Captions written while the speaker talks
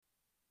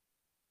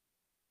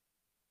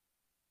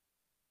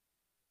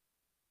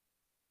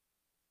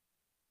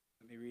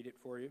Let me read it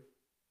for you.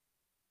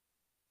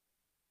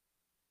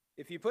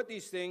 If you put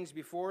these things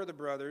before the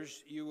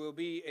brothers, you will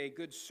be a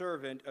good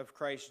servant of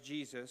Christ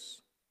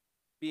Jesus,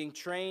 being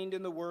trained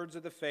in the words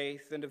of the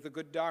faith and of the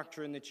good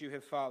doctrine that you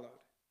have followed.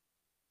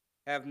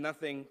 Have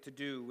nothing to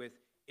do with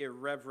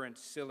irreverent,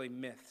 silly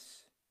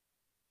myths.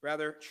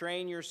 Rather,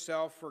 train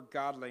yourself for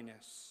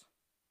godliness.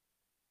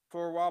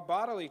 For while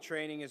bodily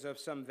training is of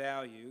some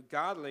value,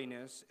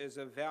 godliness is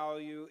of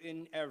value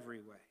in every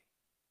way,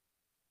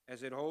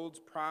 as it holds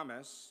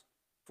promise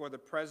for the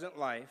present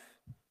life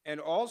and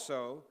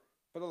also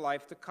for the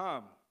life to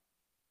come.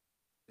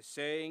 The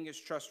saying is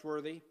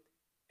trustworthy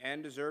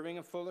and deserving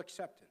of full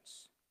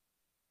acceptance.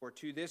 For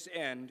to this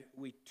end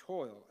we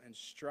toil and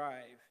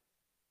strive,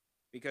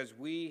 because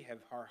we have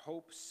our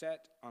hope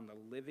set on the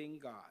living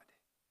God,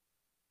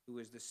 who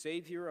is the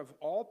Savior of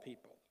all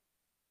people,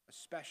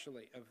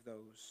 especially of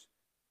those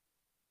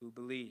who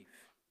believe.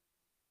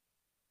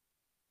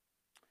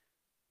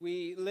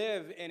 We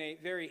live in a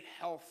very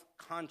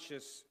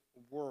health-conscious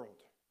world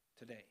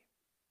today,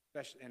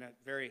 especially in a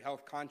very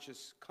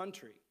health-conscious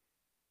country.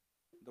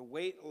 The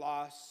weight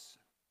loss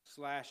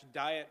 /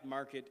 diet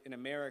market in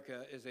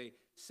America is a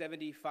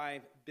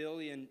 $75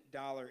 billion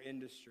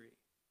industry.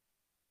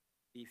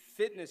 The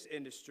fitness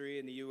industry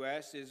in the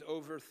U.S. is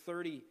over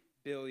 $30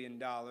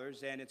 billion,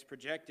 and it's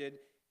projected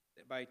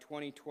that by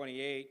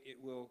 2028 it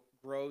will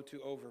grow to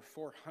over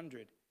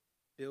 $400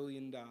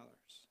 billion.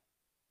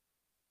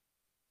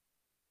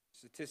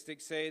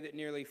 Statistics say that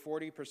nearly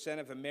 40%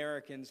 of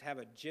Americans have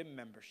a gym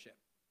membership.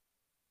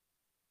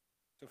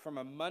 So from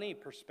a money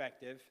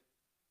perspective,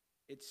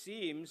 it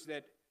seems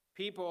that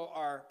people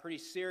are pretty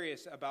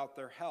serious about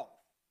their health.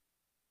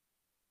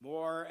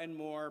 More and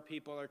more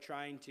people are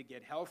trying to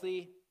get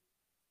healthy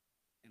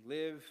and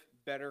live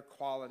better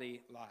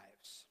quality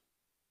lives.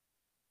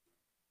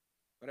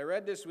 But I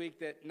read this week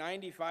that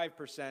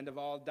 95% of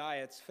all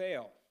diets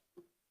fail.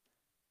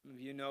 Some of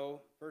you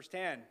know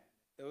firsthand,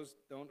 those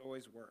don't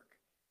always work.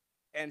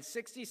 And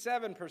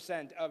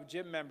 67% of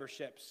gym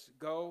memberships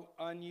go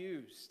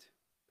unused.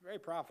 Very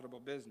profitable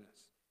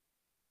business.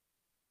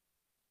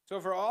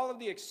 So for all of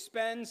the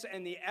expense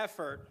and the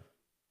effort,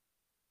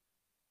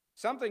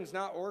 something's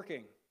not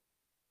working.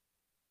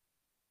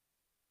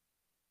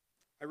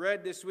 I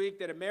read this week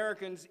that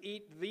Americans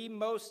eat the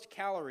most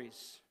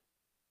calories,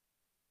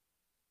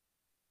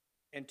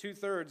 and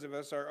 2/3 of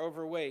us are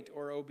overweight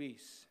or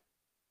obese.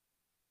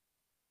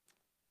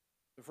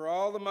 So for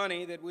all the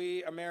money that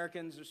we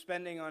Americans are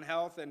spending on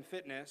health and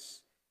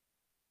fitness,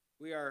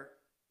 we are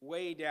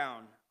way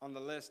down on the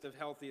list of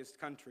healthiest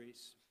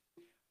countries.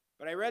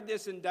 But I read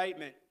this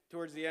indictment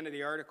towards the end of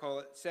the article.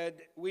 It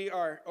said, we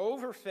are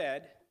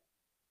overfed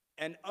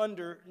and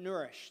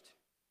undernourished.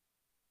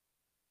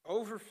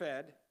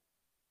 Overfed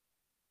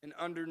and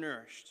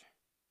undernourished.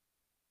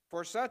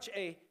 For such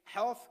a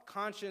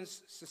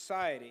health-conscious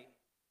society,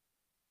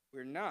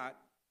 we're not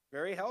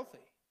very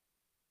healthy.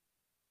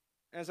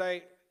 As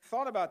I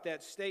thought about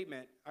that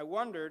statement, I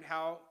wondered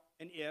how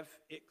and if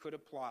it could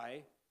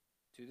apply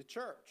to the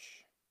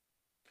church.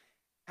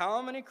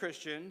 How many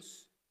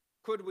Christians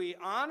could we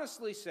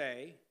honestly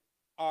say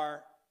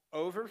are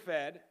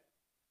overfed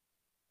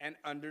and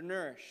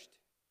undernourished?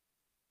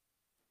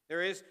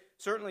 There is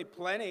certainly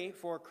plenty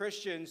for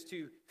Christians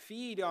to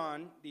feed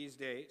on these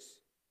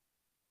days.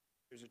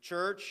 There's a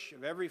church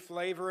of every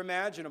flavor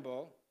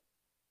imaginable.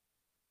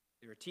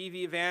 There are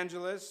TV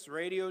evangelists,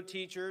 radio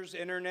teachers,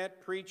 internet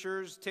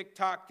preachers,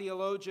 TikTok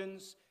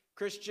theologians,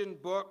 Christian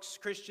books,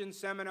 Christian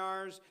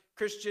seminars,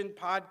 Christian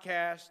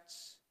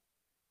podcasts.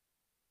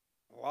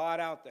 A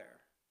lot out there.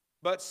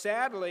 But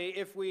sadly,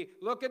 if we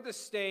look at the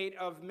state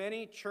of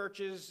many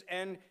churches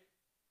and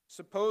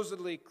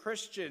supposedly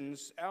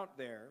Christians out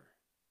there,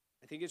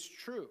 I think it's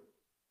true.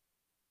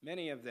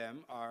 Many of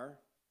them are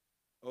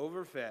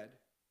overfed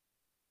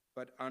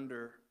but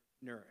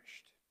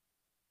undernourished.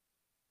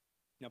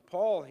 Now,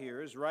 Paul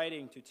here is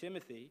writing to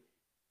Timothy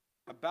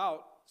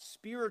about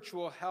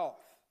spiritual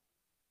health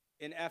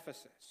in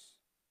Ephesus.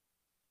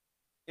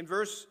 In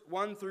verse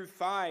 1 through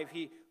 5,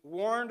 he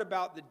warned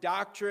about the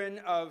doctrine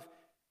of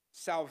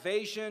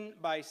salvation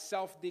by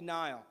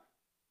self-denial.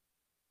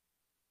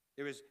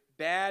 There was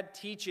bad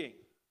teaching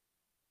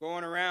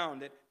going around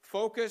that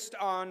focused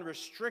on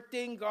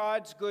restricting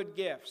God's good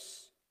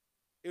gifts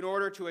in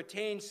order to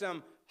attain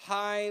some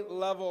high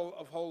level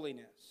of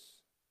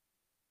holiness.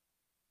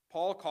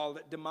 Paul called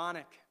it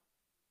demonic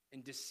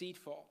and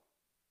deceitful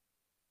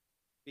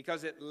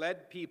because it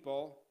led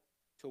people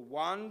to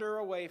wander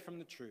away from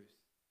the truth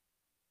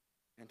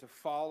and to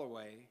fall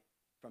away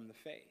from the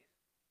faith.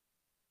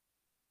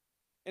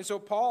 And so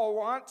Paul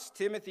wants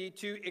Timothy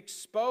to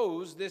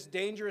expose this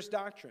dangerous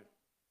doctrine.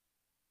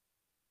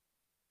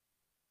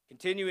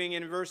 Continuing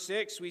in verse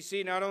 6, we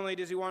see not only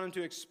does he want him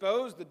to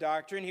expose the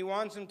doctrine, he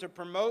wants him to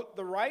promote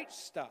the right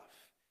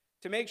stuff,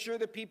 to make sure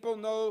that people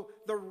know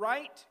the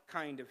right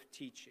kind of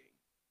teaching.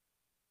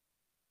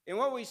 And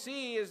what we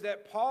see is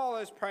that Paul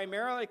is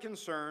primarily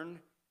concerned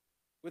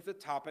with the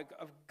topic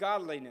of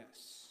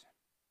godliness.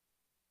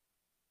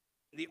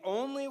 The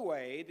only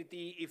way that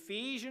the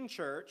Ephesian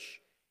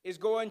church is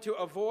going to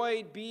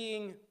avoid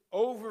being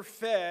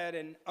overfed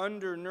and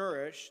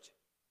undernourished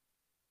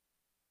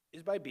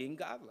is by being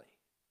godly.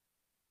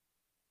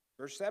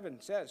 Verse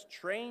 7 says,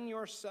 train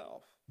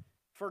yourself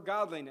for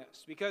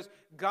godliness, because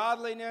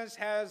godliness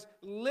has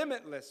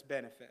limitless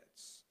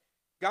benefits.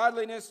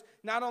 Godliness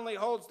not only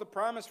holds the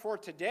promise for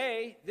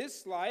today,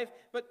 this life,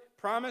 but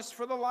promise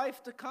for the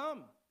life to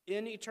come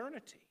in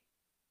eternity.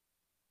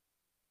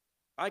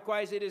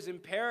 Likewise, it is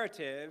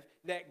imperative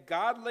that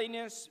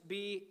godliness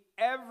be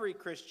every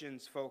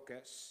Christian's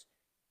focus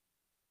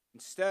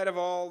instead of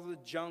all the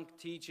junk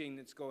teaching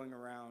that's going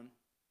around,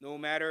 no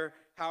matter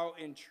how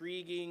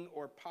intriguing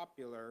or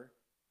popular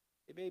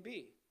it may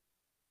be.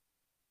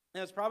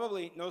 Now, it's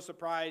probably no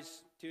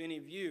surprise to any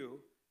of you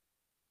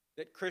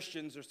that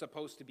Christians are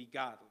supposed to be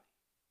godly.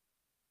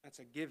 That's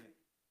a given.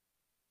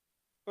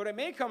 But it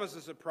may come as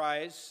a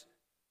surprise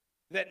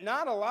that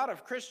not a lot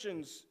of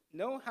Christians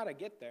know how to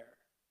get there.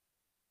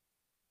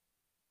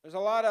 There's a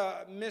lot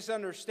of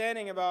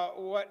misunderstanding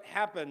about what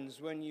happens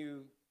when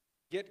you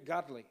get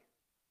godly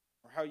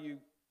or how you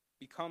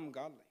become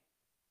godly.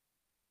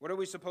 What are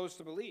we supposed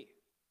to believe?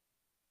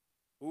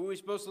 Who are we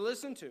supposed to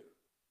listen to?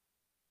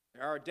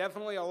 There are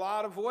definitely a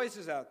lot of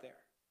voices out there.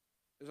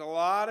 There's a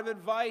lot of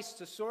advice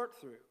to sort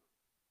through.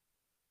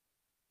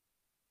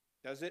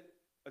 Does it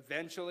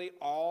eventually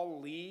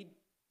all lead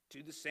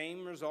to the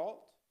same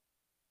result?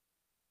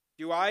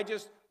 Do I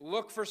just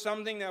look for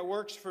something that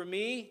works for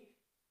me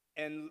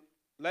and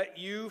let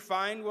you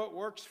find what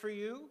works for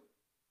you?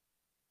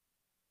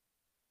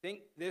 I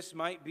think this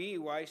might be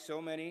why so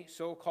many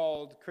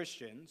so-called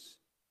Christians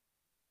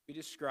be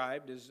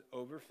described as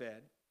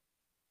overfed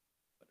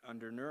but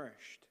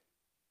undernourished.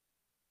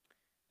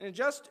 And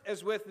just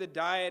as with the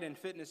diet and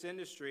fitness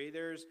industry,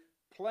 there's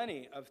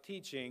plenty of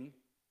teaching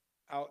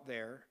out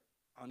there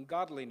on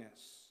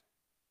godliness.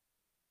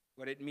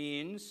 What it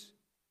means,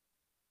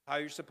 how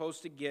you're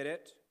supposed to get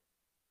it.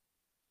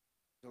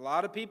 There's a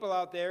lot of people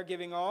out there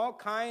giving all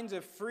kinds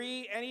of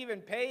free and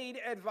even paid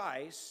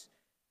advice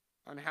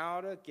on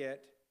how to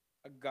get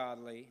a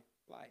godly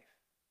life.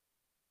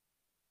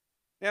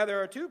 Now,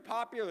 there are two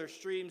popular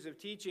streams of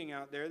teaching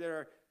out there that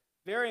are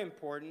very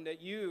important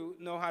that you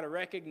know how to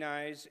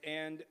recognize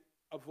and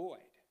avoid.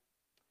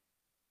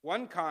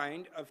 One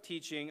kind of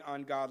teaching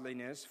on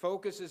godliness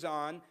focuses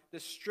on the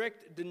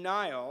strict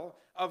denial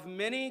of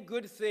many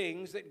good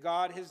things that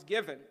God has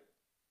given.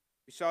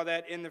 We saw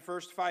that in the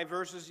first 5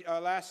 verses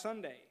last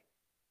Sunday.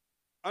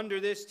 Under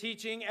this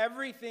teaching,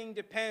 everything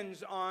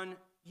depends on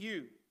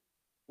you.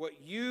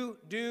 What you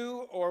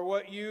do or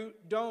what you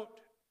don't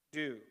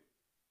do.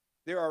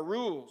 There are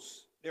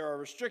rules, there are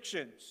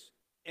restrictions,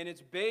 and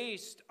it's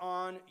based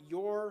on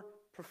your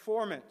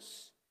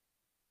performance.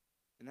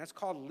 And that's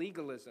called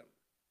legalism.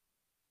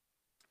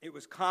 It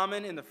was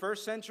common in the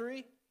first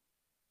century,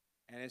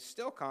 and it's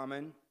still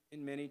common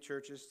in many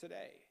churches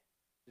today.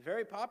 It's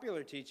very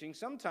popular teaching.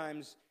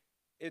 Sometimes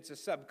it's a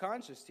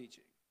subconscious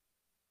teaching.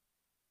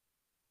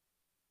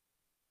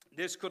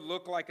 This could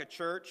look like a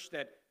church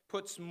that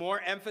puts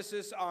more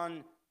emphasis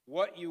on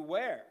what you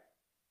wear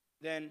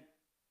than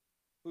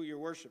who you're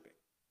worshiping,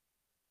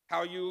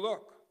 how you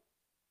look,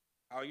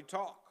 how you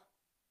talk,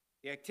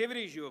 the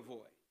activities you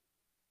avoid,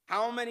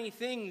 how many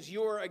things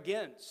you're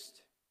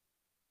against.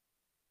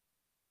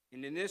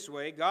 And in this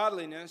way,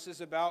 godliness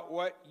is about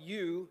what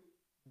you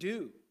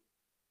do.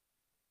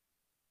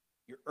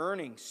 You're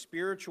earning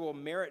spiritual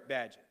merit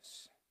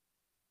badges.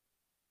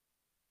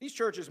 These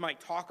churches might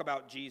talk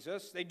about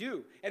Jesus. They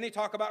do. And they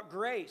talk about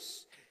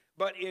grace.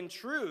 But in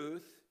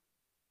truth,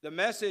 the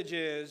message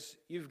is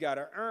you've got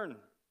to earn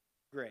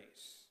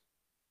grace.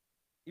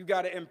 You've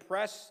got to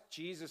impress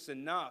Jesus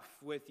enough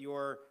with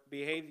your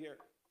behavior.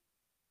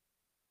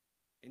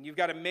 And you've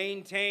got to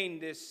maintain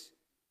this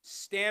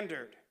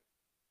standard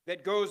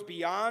that goes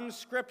beyond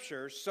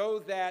Scripture so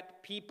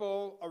that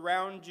people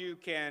around you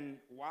can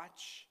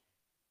watch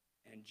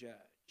and judge.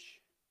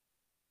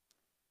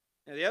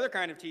 Now, the other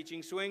kind of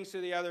teaching swings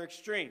to the other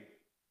extreme.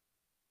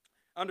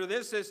 Under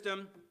this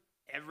system,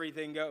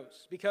 everything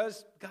goes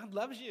because God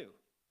loves you.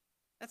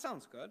 That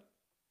sounds good.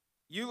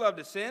 You love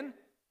to sin,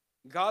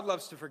 God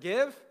loves to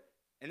forgive,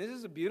 and this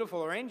is a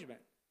beautiful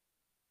arrangement.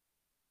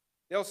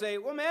 They'll say,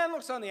 well, man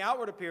looks on the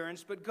outward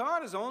appearance, but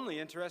God is only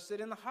interested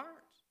in the heart.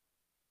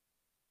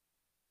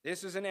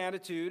 This is an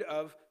attitude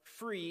of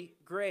free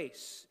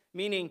grace,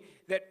 meaning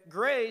that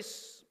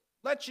grace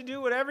lets you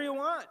do whatever you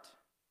want.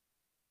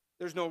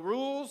 There's no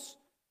rules,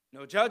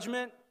 no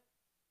judgment,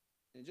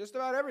 and just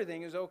about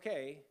everything is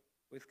okay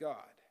with God.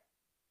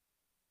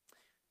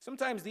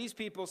 Sometimes these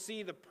people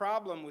see the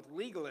problem with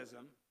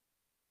legalism,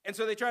 and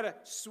so they try to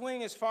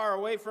swing as far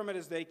away from it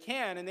as they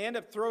can, and they end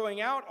up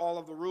throwing out all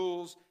of the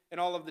rules and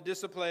all of the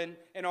discipline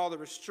and all the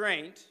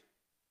restraint.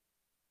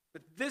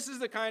 But this is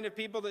the kind of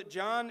people that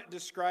John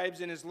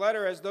describes in his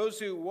letter as those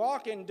who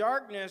walk in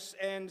darkness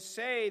and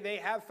say they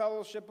have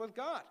fellowship with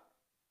God.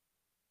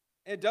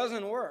 It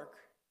doesn't work,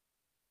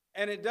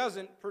 and it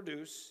doesn't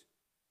produce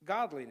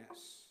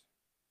godliness.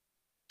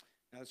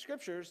 Now, the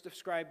Scriptures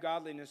describe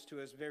godliness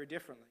to us very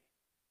differently.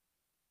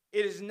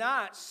 It is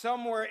not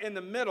somewhere in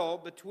the middle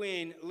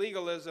between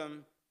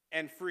legalism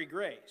and free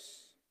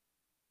grace.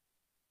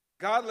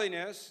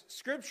 Godliness,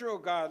 scriptural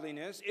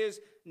godliness, is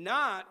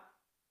not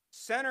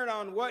centered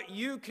on what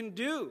you can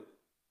do,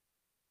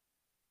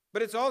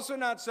 but it's also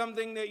not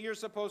something that you're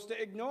supposed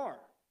to ignore.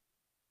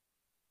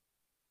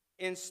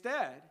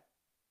 Instead,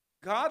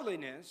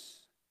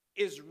 godliness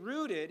is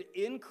rooted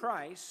in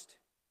Christ.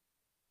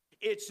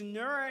 It's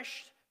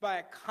nourished by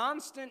a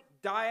constant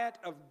diet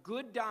of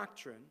good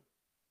doctrine,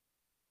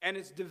 and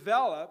it's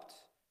developed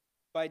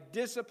by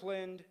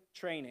disciplined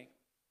training.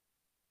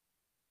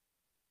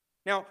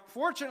 Now,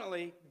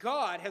 fortunately,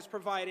 God has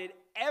provided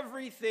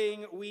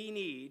everything we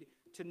need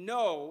to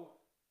know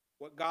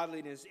what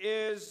godliness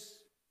is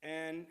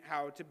and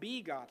how to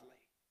be godly.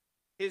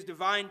 His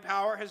divine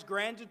power has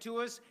granted to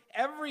us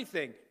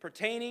everything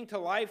pertaining to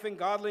life and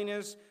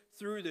godliness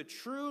through the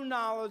true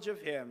knowledge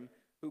of Him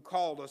who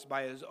called us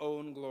by His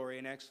own glory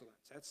and excellence.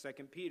 That's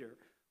 2 Peter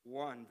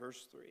 1,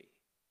 verse 3.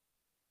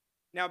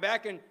 Now,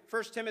 back in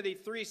 1 Timothy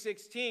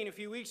 3:16, a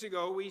few weeks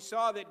ago, we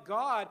saw that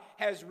God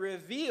has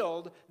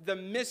revealed the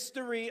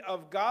mystery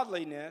of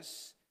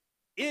godliness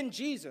in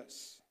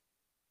Jesus.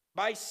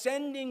 By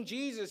sending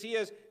Jesus, He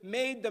has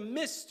made the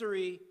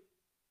mystery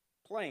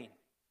plain.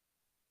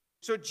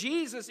 So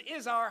Jesus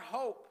is our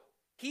hope.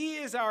 He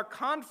is our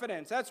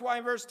confidence. That's why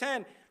in verse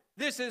 10,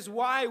 this is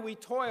why we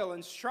toil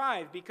and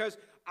strive, because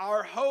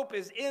our hope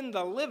is in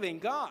the living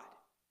God.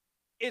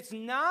 It's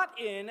not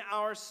in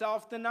our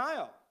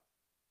self-denial.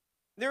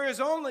 There is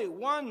only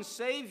one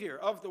Savior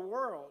of the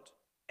world,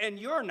 and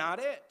you're not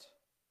it.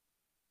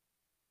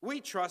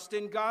 We trust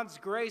in God's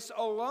grace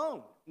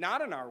alone,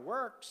 not in our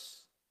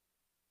works.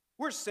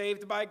 We're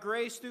saved by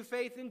grace through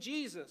faith in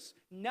Jesus,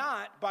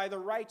 not by the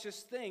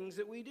righteous things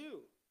that we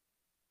do.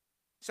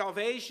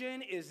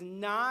 Salvation is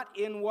not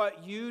in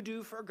what you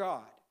do for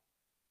God,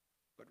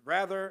 but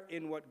rather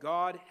in what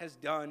God has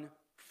done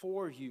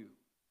for you.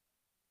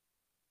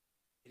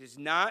 It is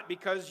not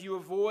because you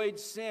avoid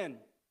sin,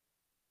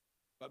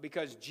 but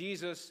because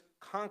Jesus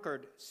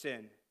conquered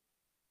sin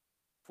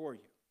for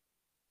you.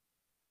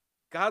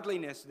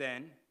 Godliness,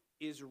 then,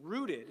 is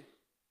rooted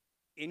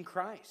in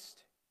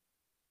Christ.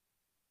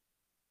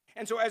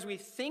 And so as we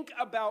think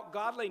about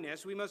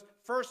godliness, we must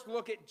first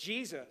look at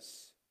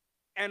Jesus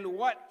and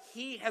what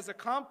He has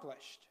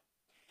accomplished.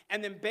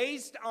 And then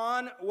based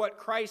on what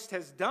Christ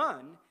has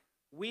done,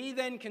 we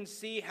then can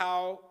see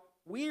how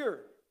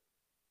we're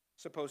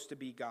supposed to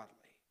be godly.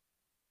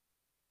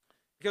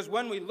 Because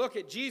when we look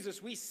at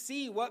Jesus, we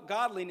see what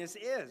godliness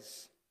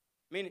is.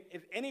 I mean,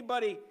 if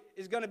anybody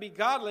is going to be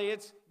godly,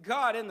 it's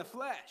God in the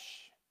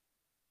flesh.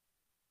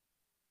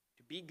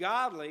 To be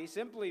godly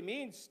simply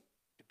means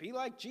to be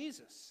like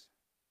Jesus.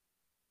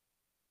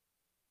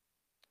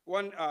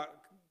 One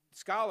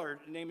scholar,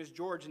 his name is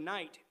George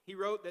Knight, he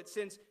wrote that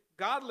since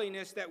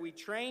godliness that we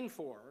train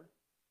for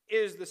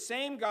is the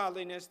same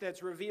godliness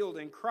that's revealed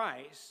in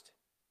Christ,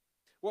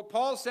 what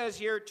Paul says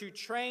here, to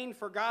train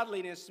for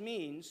godliness,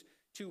 means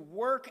to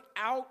work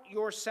out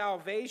your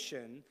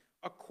salvation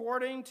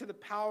according to the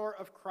power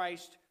of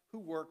Christ who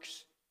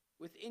works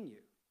within you.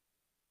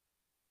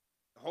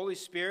 The Holy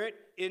Spirit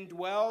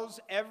indwells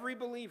every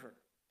believer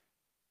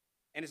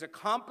and is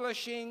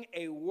accomplishing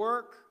a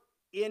work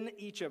in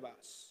each of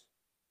us.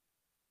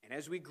 And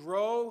as we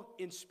grow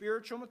in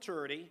spiritual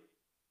maturity,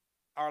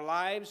 our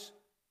lives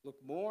look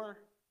more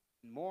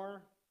and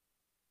more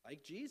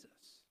like Jesus.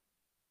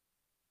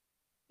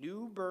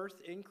 New birth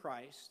in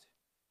Christ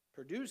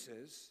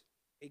produces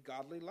a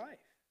godly life.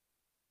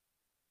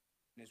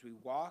 And as we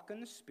walk in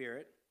the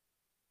Spirit,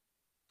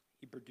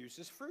 He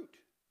produces fruit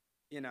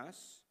in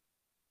us,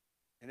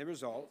 and the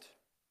result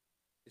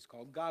is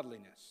called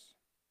godliness.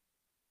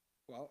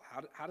 Well,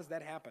 how does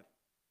that happen?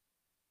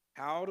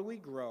 How do we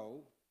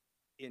grow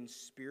in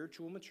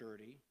spiritual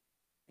maturity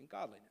and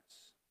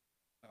godliness?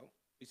 Well,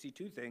 we see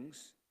two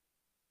things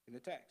in the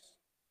text.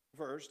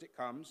 First, it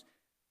comes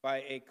by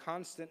a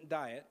constant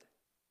diet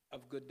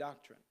of good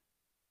doctrine.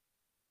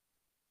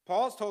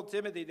 Paul's told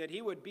Timothy that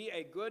he would be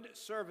a good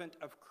servant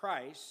of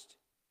Christ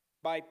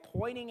by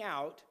pointing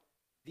out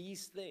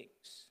these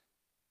things.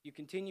 You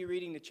continue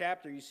reading the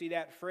chapter, you see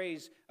that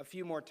phrase a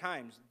few more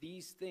times.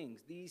 These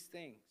things, these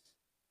things.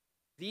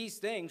 These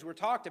things were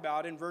talked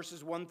about in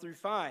verses 1 through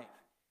 5.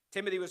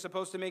 Timothy was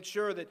supposed to make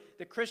sure that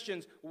the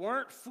Christians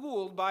weren't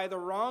fooled by the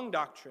wrong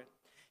doctrine.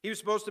 He was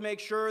supposed to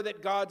make sure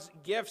that God's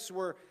gifts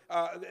were,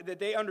 that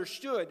they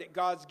understood that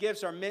God's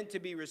gifts are meant to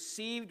be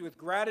received with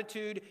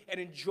gratitude and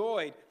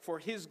enjoyed for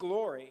His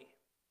glory.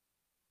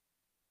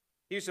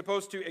 He was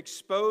supposed to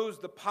expose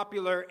the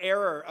popular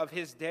error of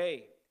his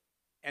day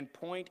and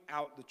point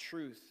out the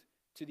truth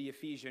to the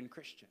Ephesian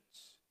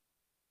Christians.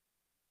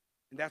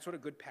 And that's what a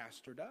good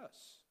pastor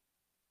does,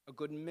 a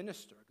good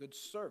minister, a good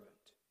servant.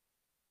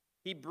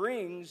 He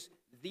brings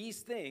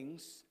these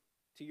things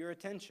to your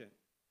attention.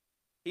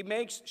 He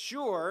makes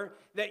sure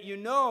that you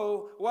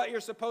know what you're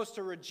supposed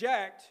to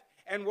reject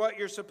and what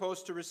you're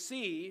supposed to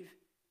receive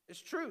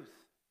is truth.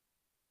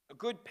 A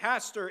good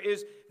pastor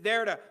is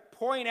there to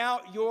point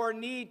out your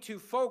need to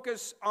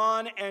focus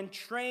on and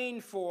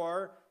train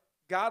for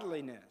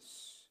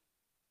godliness.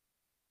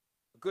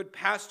 A good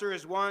pastor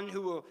is one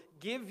who will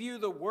give you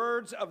the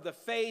words of the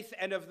faith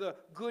and of the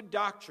good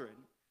doctrine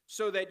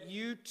so that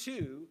you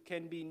too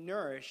can be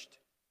nourished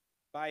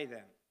by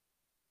them.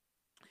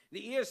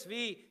 The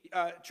ESV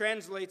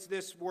translates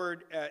this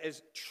word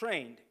as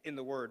trained in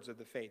the words of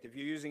the faith. If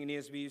you're using an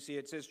ESV, you see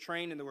it says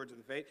trained in the words of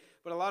the faith.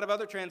 But a lot of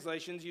other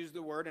translations use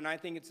the word, and I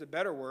think it's the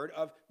better word,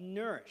 of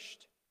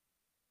nourished.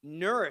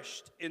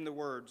 Nourished in the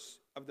words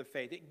of the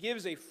faith. It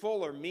gives a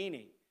fuller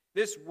meaning.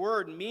 This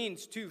word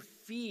means to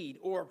feed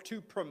or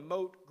to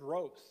promote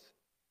growth.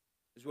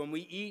 Because when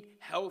we eat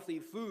healthy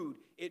food,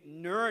 it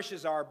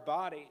nourishes our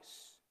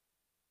bodies.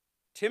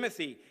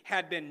 Timothy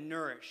had been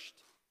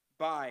nourished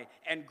by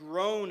and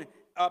grown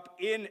up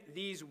in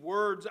these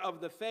words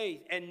of the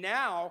faith. And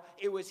now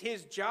it was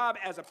his job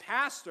as a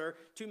pastor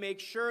to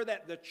make sure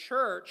that the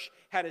church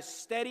had a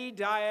steady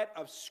diet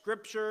of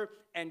Scripture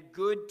and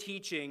good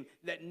teaching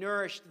that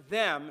nourished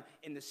them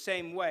in the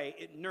same way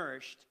it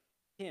nourished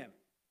him.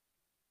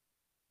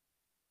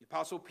 The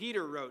Apostle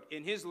Peter wrote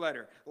in his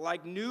letter,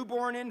 like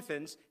newborn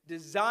infants,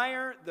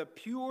 desire the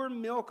pure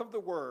milk of the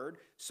word,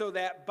 so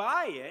that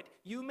by it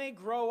you may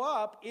grow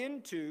up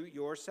into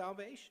your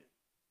salvation.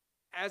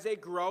 As a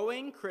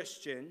growing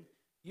Christian,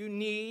 you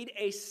need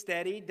a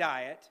steady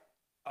diet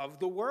of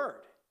the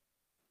Word.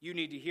 You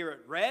need to hear it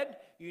read.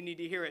 You need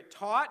to hear it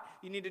taught.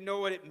 You need to know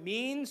what it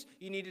means.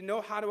 You need to know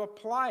how to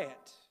apply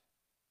it.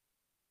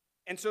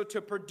 And so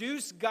to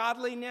produce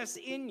godliness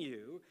in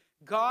you,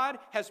 God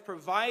has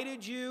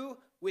provided you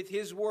with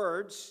His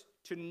words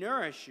to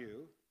nourish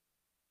you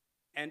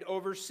and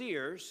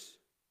overseers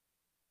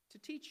to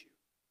teach you.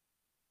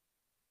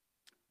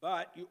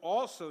 But you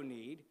also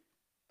need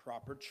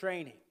proper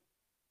training.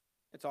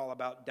 It's all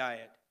about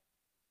diet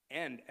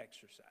and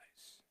exercise.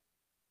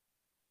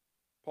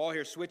 Paul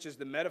here switches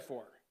the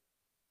metaphor.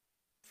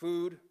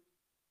 Food,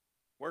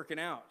 working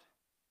out,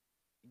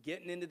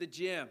 getting into the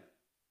gym.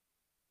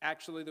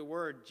 Actually, the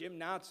word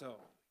gymnazo.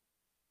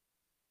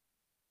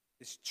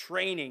 This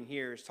training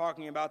here is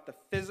talking about the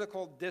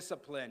physical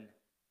discipline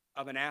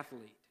of an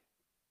athlete.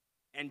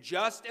 And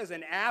just as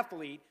an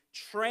athlete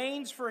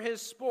trains for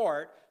his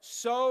sport,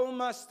 so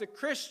must the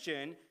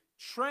Christian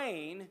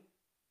train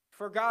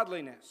for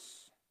godliness.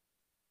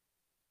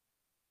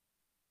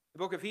 The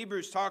book of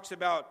Hebrews talks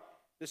about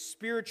the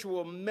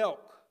spiritual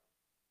milk,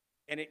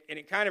 and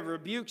it kind of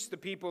rebukes the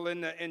people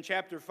in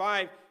chapter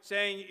 5,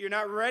 saying you're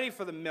not ready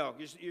for the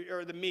milk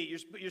or the meat.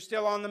 You're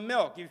still on the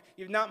milk.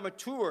 You've not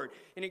matured.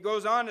 And it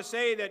goes on to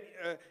say that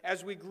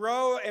as we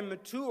grow and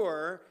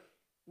mature,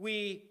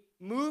 we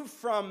move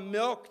from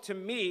milk to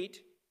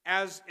meat.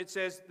 As it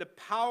says, the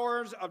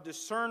powers of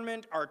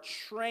discernment are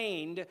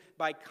trained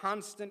by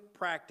constant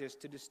practice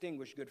to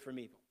distinguish good from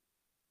evil.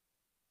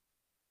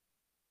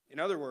 In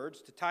other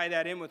words, to tie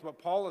that in with what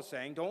Paul is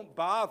saying, don't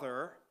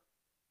bother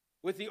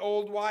with the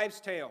old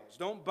wives' tales.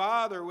 Don't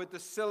bother with the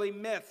silly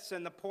myths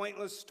and the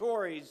pointless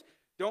stories.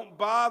 Don't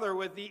bother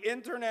with the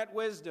internet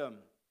wisdom.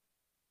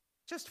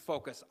 Just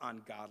focus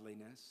on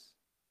godliness.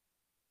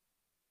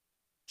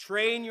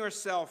 Train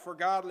yourself for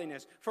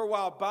godliness. For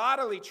while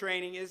bodily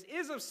training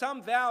is of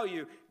some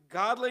value,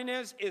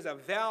 godliness is a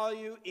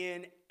value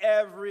in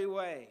every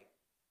way.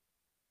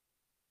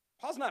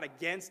 Paul's not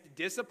against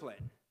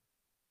discipline.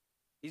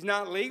 He's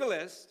not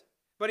legalist,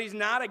 but he's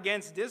not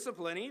against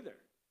discipline either.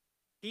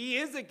 He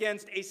is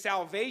against a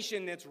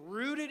salvation that's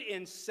rooted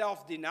in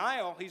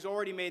self-denial. He's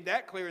already made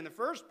that clear in the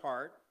first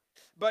part.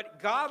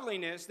 But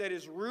godliness that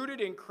is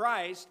rooted in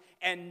Christ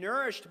and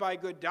nourished by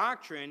good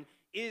doctrine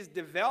is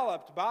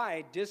developed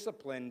by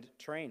disciplined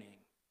training.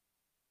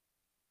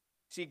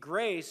 See,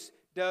 grace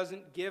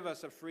doesn't give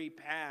us a free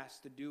pass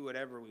to do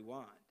whatever we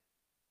want.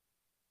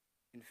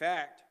 In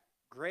fact,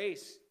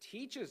 grace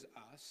teaches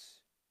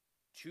us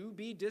to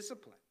be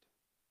disciplined.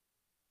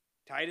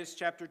 Titus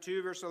chapter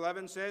 2 verse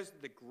 11 says,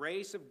 the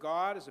grace of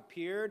God has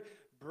appeared,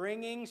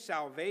 bringing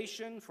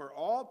salvation for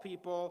all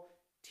people,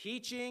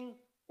 teaching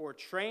or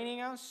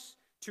training us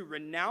to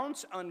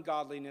renounce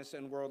ungodliness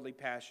and worldly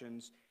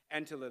passions,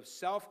 and to live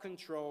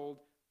self-controlled,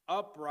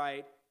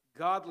 upright,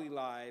 godly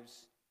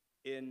lives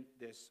in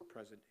this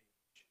present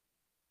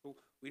age.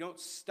 We don't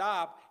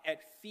stop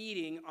at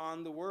feeding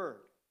on the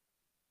Word.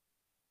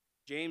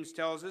 James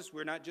tells us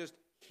we're not just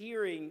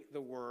hearing the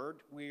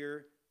Word,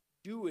 we're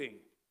doing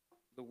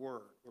the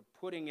Word. We're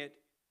putting it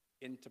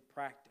into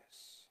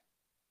practice.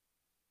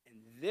 And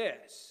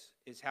this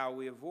is how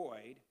we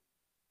avoid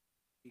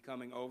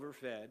becoming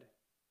overfed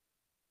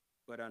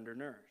but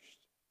undernourished.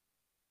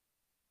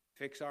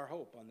 Fix our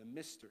hope on the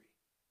mystery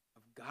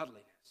of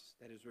godliness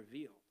that is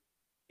revealed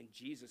in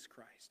Jesus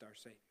Christ, our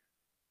Savior.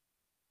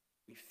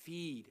 We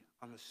feed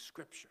on the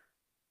Scripture,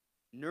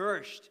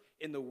 nourished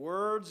in the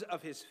words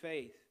of His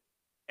faith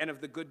and of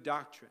the good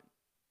doctrine,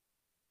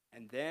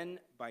 and then,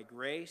 by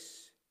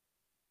grace,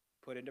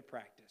 put into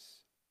practice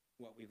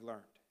what we've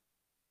learned.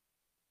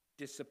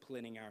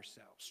 Disciplining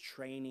ourselves,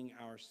 training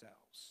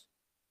ourselves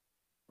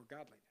for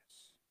godliness.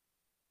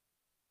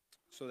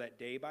 So that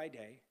day by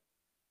day,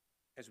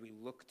 as we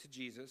look to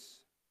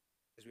Jesus,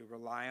 as we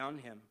rely on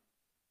him,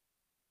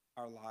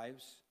 our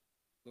lives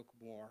look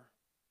more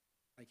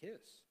like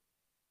his.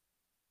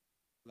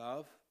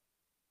 Love,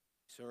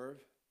 serve,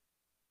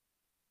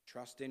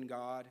 trust in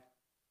God,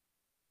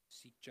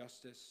 seek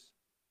justice,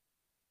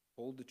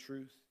 hold the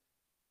truth.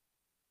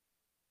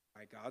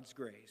 By God's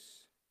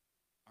grace,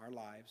 our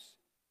lives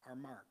are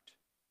marked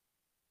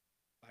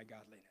by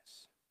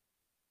godliness.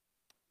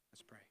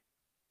 Let's pray.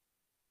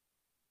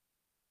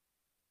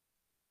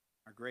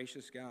 Our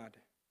gracious God,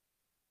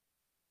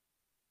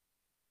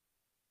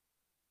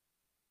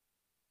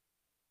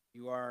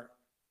 you are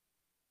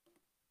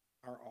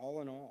our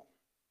all in all,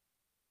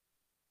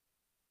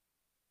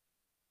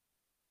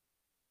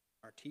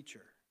 our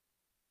teacher,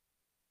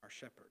 our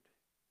shepherd,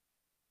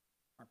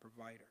 our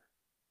provider.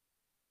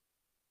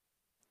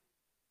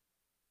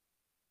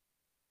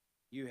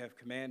 You have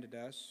commanded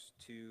us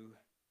to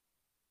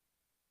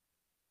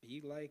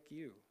be like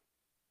you.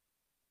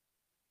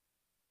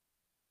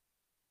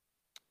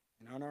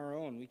 And on our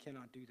own, we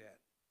cannot do that.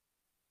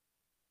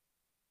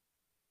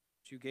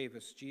 But you gave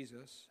us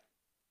Jesus.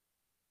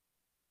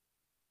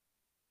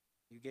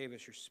 You gave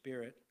us your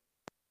Spirit.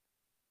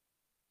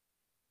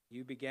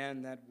 You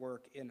began that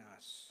work in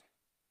us.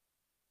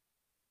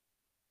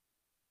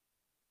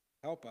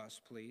 Help us,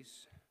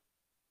 please.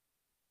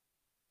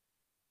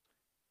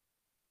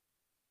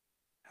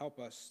 Help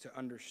us to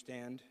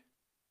understand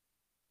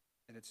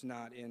that it's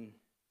not in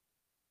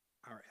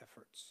our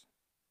efforts.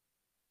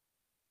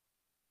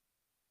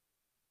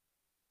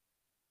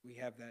 We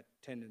have that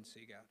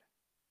tendency, God.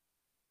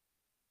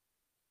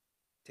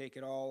 Take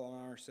it all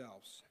on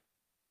ourselves.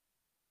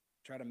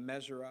 Try to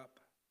measure up,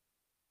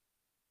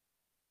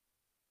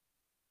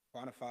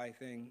 quantify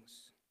things,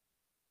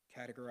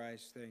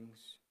 categorize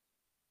things,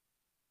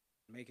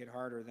 make it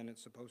harder than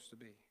it's supposed to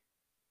be.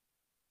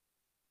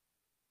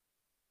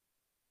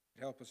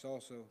 Help us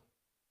also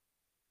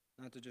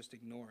not to just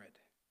ignore it,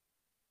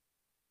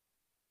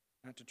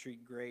 not to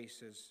treat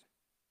grace as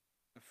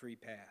a free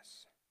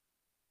pass.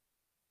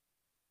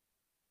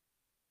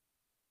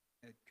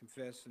 I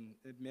confess and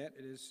admit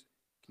it is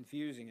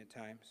confusing at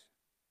times.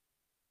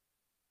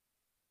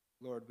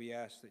 Lord, we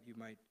ask that you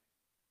might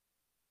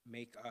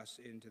make us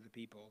into the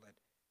people that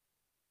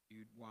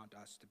you'd want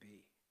us to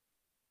be.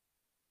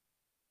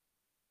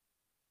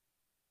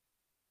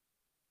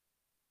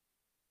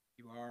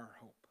 You are our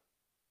hope.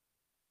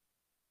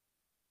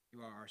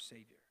 You are our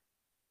Savior.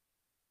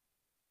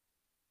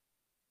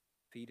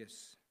 Feed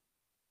us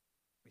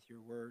with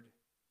your word.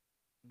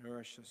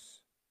 Nourish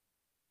us.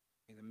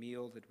 May the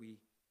meal that we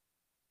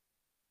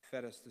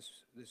fed us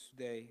this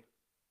day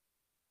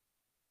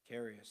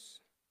carry us,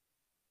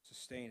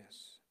 sustain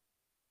us,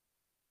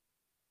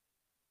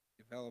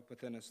 develop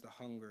within us the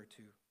hunger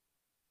to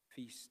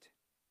feast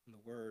on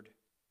the word,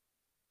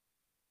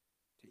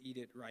 to eat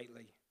it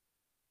rightly,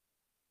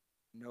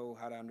 know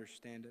how to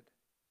understand it,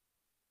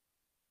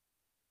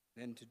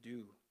 then to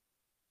do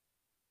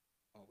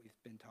what we've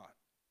been taught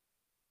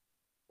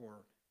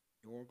for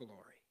your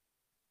glory,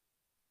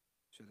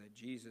 so that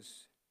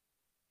Jesus,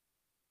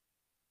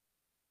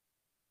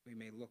 we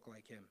may look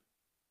like him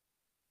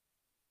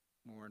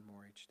more and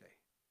more each day.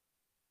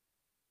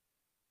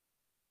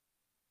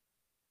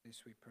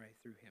 This we pray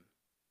through him.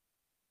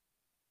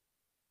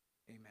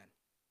 Amen.